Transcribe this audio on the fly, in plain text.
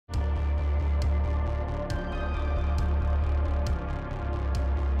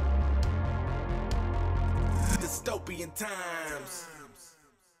dystopian times.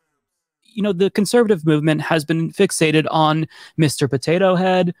 You know, the conservative movement has been fixated on Mr. Potato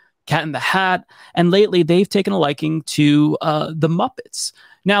Head, Cat in the Hat, and lately they've taken a liking to the Muppets.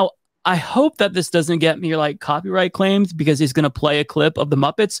 Now, I hope that this doesn't get me like copyright claims because he's going to play a clip of the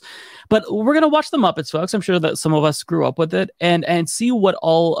Muppets, but we're going to watch the Muppets, folks. I'm sure that some of us grew up with it, and see what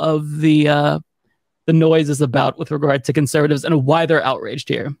all of the noise is about with regard to conservatives and why they're outraged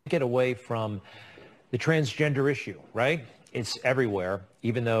here. Get away from the transgender issue, right? It's everywhere,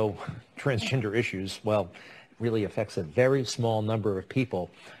 even though transgender issues, well, really affects a very small number of people.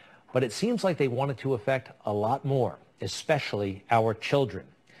 But it seems like they wanted to affect a lot more, especially our children.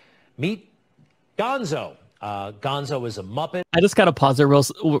 Meet Gonzo. Gonzo is a Muppet. I just got to pause there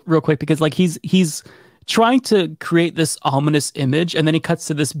real quick because like he's trying to create this ominous image, and then he cuts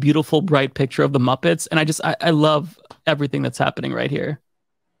to this beautiful, bright picture of the Muppets, and I love everything that's happening right here.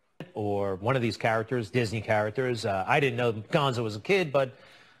 Or one of these characters, Disney characters. I didn't know Gonzo was a kid, but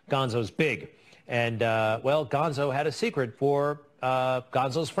Gonzo's big. And, well, Gonzo had a secret for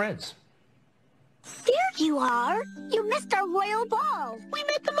Gonzo's friends. There you are. You missed our royal ball. We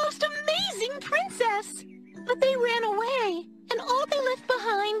met the most amazing princess. But they ran away, and all they left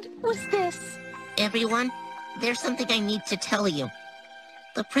behind was this. Everyone, there's something I need to tell you.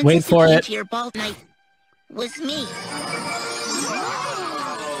 The princess who came to your ball night was me.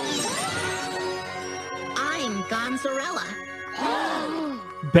 I'm Gonzarella.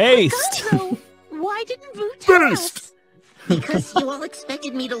 Based. Gonzo, why didn't Vu tell us? Because you all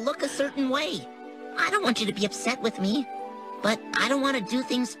expected me to look a certain way. I don't want you to be upset with me, but I don't want to do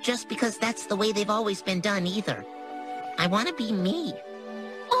things just because that's the way they've always been done either. I want to be me.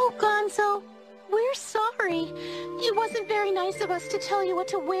 Oh, Gonzo, we're sorry. It wasn't very nice of us to tell you what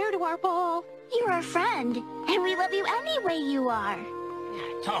to wear to our ball. You're our friend, and we love you any way you are.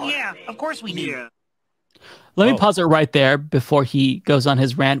 Yeah, of course we do. Yeah. Let me pause it right there before he goes on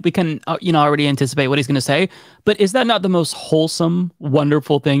his rant. We can, already anticipate what he's going to say. But is that not the most wholesome,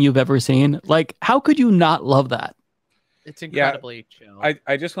 wonderful thing you've ever seen? Like, how could you not love that? It's incredibly chill.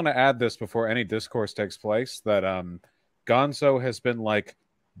 I just want to add this before any discourse takes place, that Gonzo has been, like,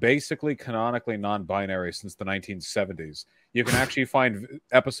 basically canonically non-binary since the 1970s. You can actually find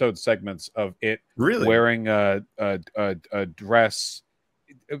episode segments of it wearing a dress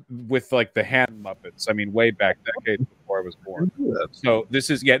with like the hand Muppets. I mean, way back decades before I was born. So this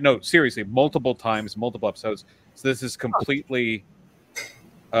is seriously, multiple times, multiple episodes. So this is completely,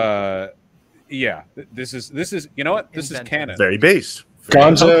 this is you know what? This is canon. Very based.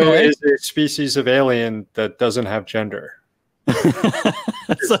 Gonzo is a species of alien that doesn't have gender. There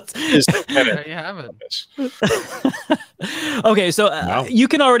you have it. Okay, so you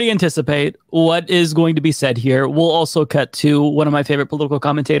can already anticipate what is going to be said here. We'll also cut to one of my favorite political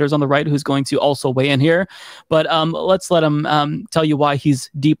commentators on the right who's going to also weigh in here. But let's let him tell you why he's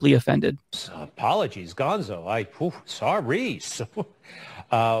deeply offended. Apologies, Gonzo. Sorry. So,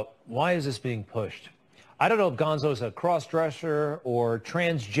 why is this being pushed? I don't know if Gonzo's a cross-dresser or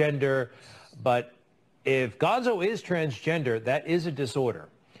transgender, but if Gonzo is transgender, that is a disorder.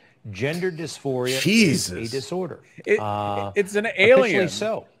 Gender dysphoria is a disorder. It's an alien. Officially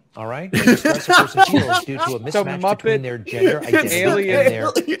so. All right? It stress a person feels due to a mismatch between their gender identity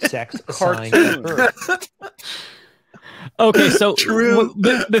and their sex assigned at birth. Okay, so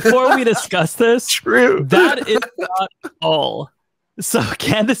before we discuss this, that is not all. So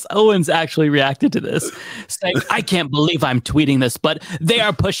Candace Owens actually reacted to this, saying, I can't believe I'm tweeting this, but they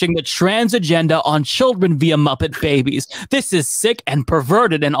are pushing the trans agenda on children via Muppet babies. This is sick and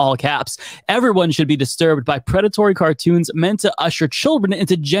perverted in all caps. Everyone should be disturbed by predatory cartoons meant to usher children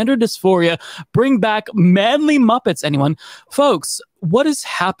into gender dysphoria. Bring back manly Muppets, anyone. Folks, what is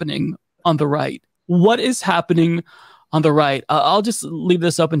happening on the right? What is happening on the right? I'll just leave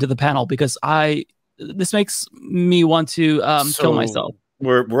this open to the panel because this makes me want to kill myself.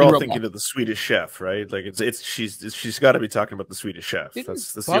 We're all thinking of the Swedish Chef, right? Like she's got to be talking about the Swedish Chef.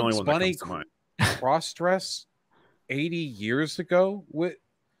 That's the only one that comes to mind. Cross-dress 80 years ago.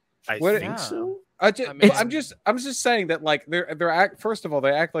 I think so. I'm just saying that like first of all,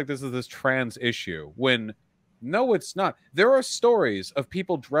 they act like this is this trans issue when no, it's not. There are stories of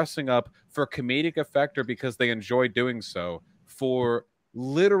people dressing up for comedic effect or because they enjoy doing so for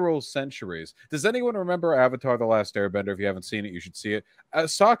literal centuries. Does anyone remember Avatar: The Last Airbender? If you haven't seen it, you should see it.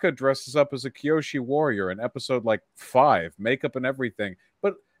 Sokka dresses up as a Kyoshi warrior in episode like 5, makeup and everything.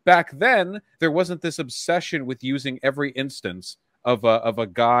 But back then, there wasn't this obsession with using every instance of a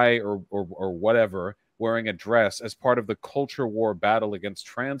guy or whatever wearing a dress as part of the culture war battle against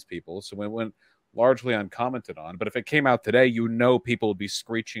trans people. So when largely uncommented on. But if it came out today, you know people would be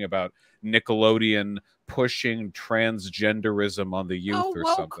screeching about Nickelodeon pushing transgenderism on the youth or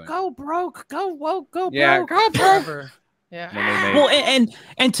something. Go broke, go woke, go broke. Yeah, go broke. Yeah. Well,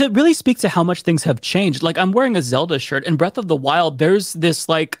 and to really speak to how much things have changed, like I'm wearing a Zelda shirt. In Breath of the Wild, there's this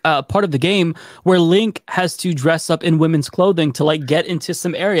like part of the game where Link has to dress up in women's clothing to like get into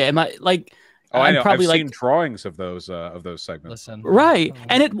some area. Am I like? Oh, I know. Probably I've seen drawings of those segments. Listen, right,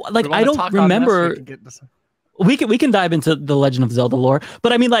 and it like I don't remember. We can dive into the Legend of Zelda lore,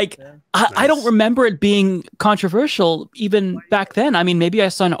 but I mean, like, I don't remember it being controversial even back then. I mean, maybe I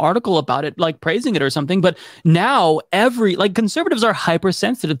saw an article about it, like praising it or something. But now conservatives are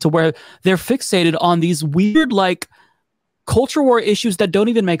hypersensitive to where they're fixated on these weird like culture war issues that don't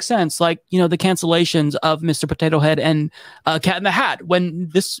even make sense, like the cancellations of Mr. Potato Head and Cat in the Hat.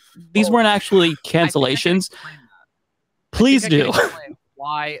 When these weren't actually cancellations. Please do.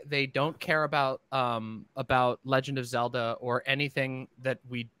 Why they don't care about Legend of Zelda or anything that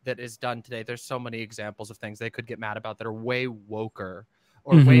is done today. There's so many examples of things they could get mad about that are way woker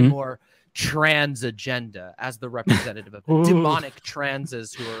or way more trans agenda as the representative of the demonic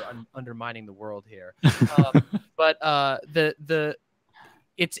transes who are undermining the world here. But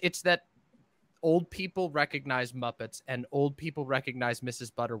it's that old people recognize Muppets, and old people recognize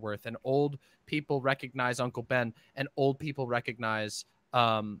Mrs. Butterworth, and old people recognize Uncle Ben, and old people recognize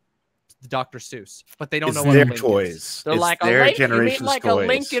Dr. Seuss, but they don't know what their a link toys. is. They're it's like their a link, generation's you mean like toys. a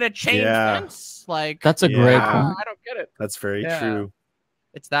link in a chain fence? Like that's a great point. I don't get it. That's very true.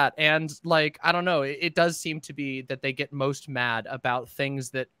 It's that, and like I don't know. It does seem to be that they get most mad about things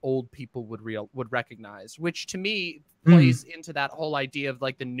that old people would recognize, which to me plays into that whole idea of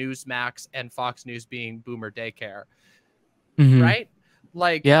like the Newsmax and Fox News being boomer daycare, right?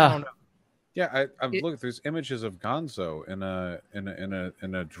 Like I don't know. Yeah, I'm looking. There's images of Gonzo in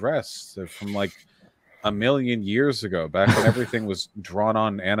a dress from like a million years ago, back when everything was drawn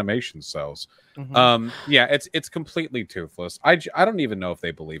on animation cells. Yeah, it's completely toothless. I don't even know if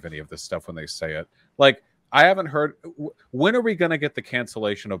they believe any of this stuff when they say it. Like, I haven't heard. When are we gonna get the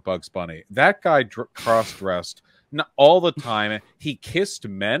cancellation of Bugs Bunny? That guy cross-dressed all the time. He kissed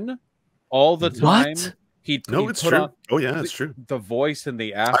men all the time. What? It's true. Oh yeah, it's true. The voice and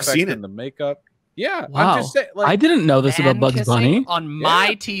the affect and the makeup. Yeah, wow. I'm just saying. Like, I didn't know this about Bugs Bunny on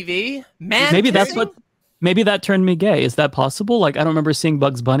my TV. Man, maybe that's what. Maybe that turned me gay. Is that possible? Like, I don't remember seeing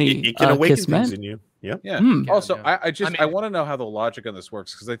Bugs Bunny it can awaken kiss things men. in you. Yeah. Also, I want to know how the logic on this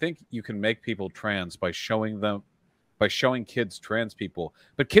works, because I think you can make people trans by showing kids trans people,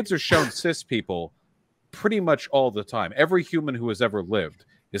 but kids are shown cis people pretty much all the time. Every human who has ever lived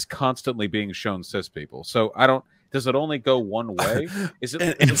is constantly being shown cis people. So does it only go one way? Is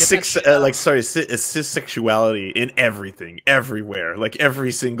it cis sexuality in everything, everywhere, like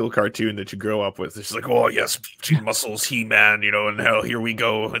every single cartoon that you grow up with? It's like, oh yes, muscles, He-Man, and hell, here we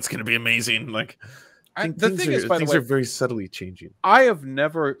go, it's gonna be amazing. Like, things are very subtly changing. I have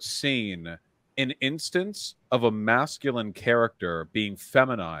never seen an instance of a masculine character being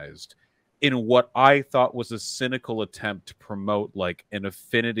feminized in what I thought was a cynical attempt to promote like an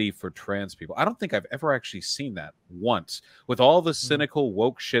affinity for trans people. I don't think I've ever actually seen that once. With all the cynical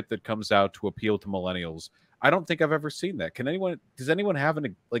woke shit that comes out to appeal to millennials, I don't think I've ever seen that. Can anyone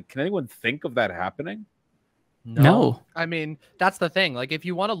think of that happening? No. I mean, that's the thing. Like, if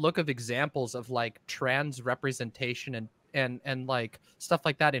you want to look at examples of like trans representation and like stuff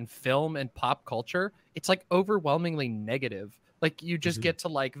like that in film and pop culture, it's like overwhelmingly negative. Like, you just get to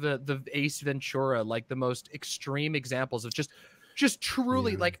like the Ace Ventura, like the most extreme examples of just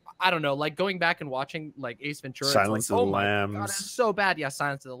truly like, I don't know, like going back and watching like Ace Ventura. Silence of the Lambs. God, it's so bad. Yeah,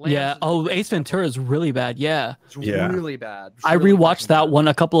 Silence of the Lambs. Yeah. Oh, Ace Ventura is really bad. Yeah. It's really bad. I rewatched that one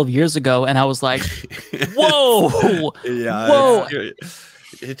a couple of years ago, and I was like, whoa. Whoa.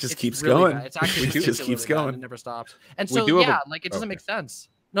 It just keeps really going. Bad. It's actually it just keeps going. It never stops. And so like it doesn't make sense.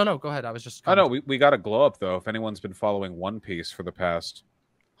 No, go ahead. I was just. I know we got a glow up though. If anyone's been following One Piece for the past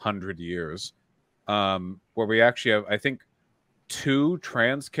 100 years, where we actually have, I think, 2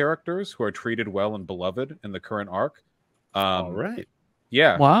 trans characters who are treated well and beloved in the current arc. All right.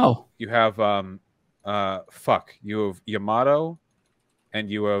 Yeah. Wow. You have you have Yamato, and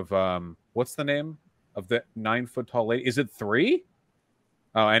you have what's the name of the 9-foot tall lady? Is it 3?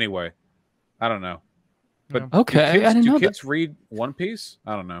 Oh, anyway, I don't know. But okay, I didn't know kids read One Piece?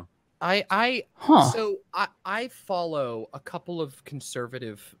 I don't know. So I follow a couple of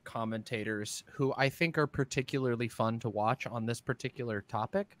conservative commentators who I think are particularly fun to watch on this particular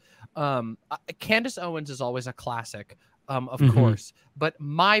topic. Candace Owens is always a classic, of course, but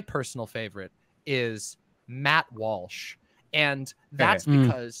my personal favorite is Matt Walsh, and that's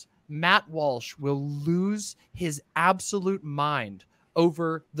because Matt Walsh will lose his absolute mind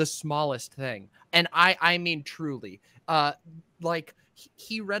over the smallest thing. And I mean, truly, like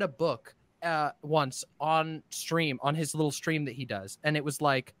he read a book once on stream, on his little stream that he does. And it was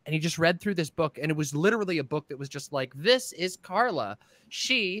like, and he just read through this book, and it was literally a book that was just like, this is Carla.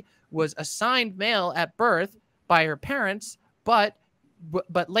 She was assigned male at birth by her parents, but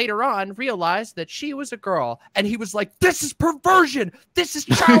later on realized that she was a girl. And he was like, this is perversion. This is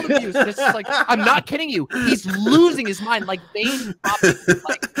child abuse. This is like, I'm not kidding you. He's losing his mind, like veins popping,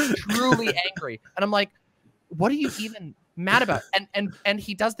 like truly angry. And I'm like, what are you even mad about? And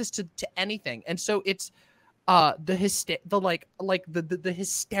he does this to anything. And so it's the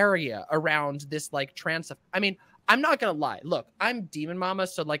hysteria around this like trans stuff. I mean, I'm not gonna lie. Look, I'm Demon Mama,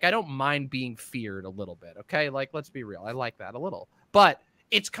 so like I don't mind being feared a little bit. Okay, like let's be real. I like that a little. But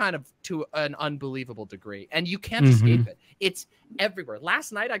it's kind of to an unbelievable degree, and you can't escape it. It's everywhere.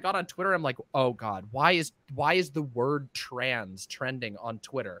 Last night I got on Twitter. I'm like, oh God, why is the word trans trending on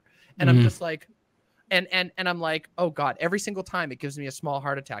Twitter? And I'm just like, and I'm like, oh God, every single time it gives me a small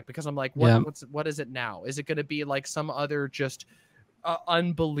heart attack, because I'm like, what is it now? Is it going to be like some other just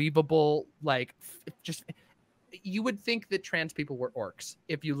unbelievable, like just. You would think that trans people were orcs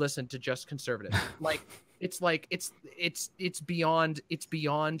if you listen to just conservatives. It's beyond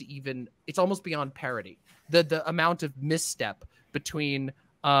even, it's almost beyond parody. The amount of misstep between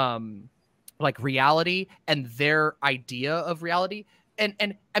like reality and their idea of reality.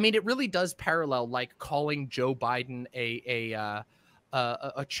 And I mean, it really does parallel like calling Joe Biden a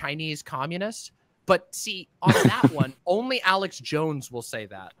Chinese communist. But see, on that one, only Alex Jones will say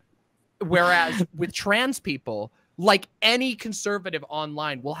that. Whereas with trans people, like any conservative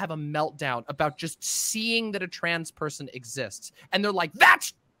online will have a meltdown about just seeing that a trans person exists. And they're like,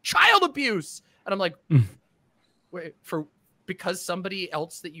 that's child abuse. And I'm like, wait, because somebody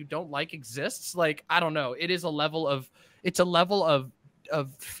else that you don't like exists? Like, I don't know. It's a level of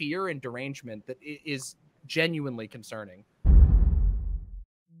fear and derangement that is genuinely concerning.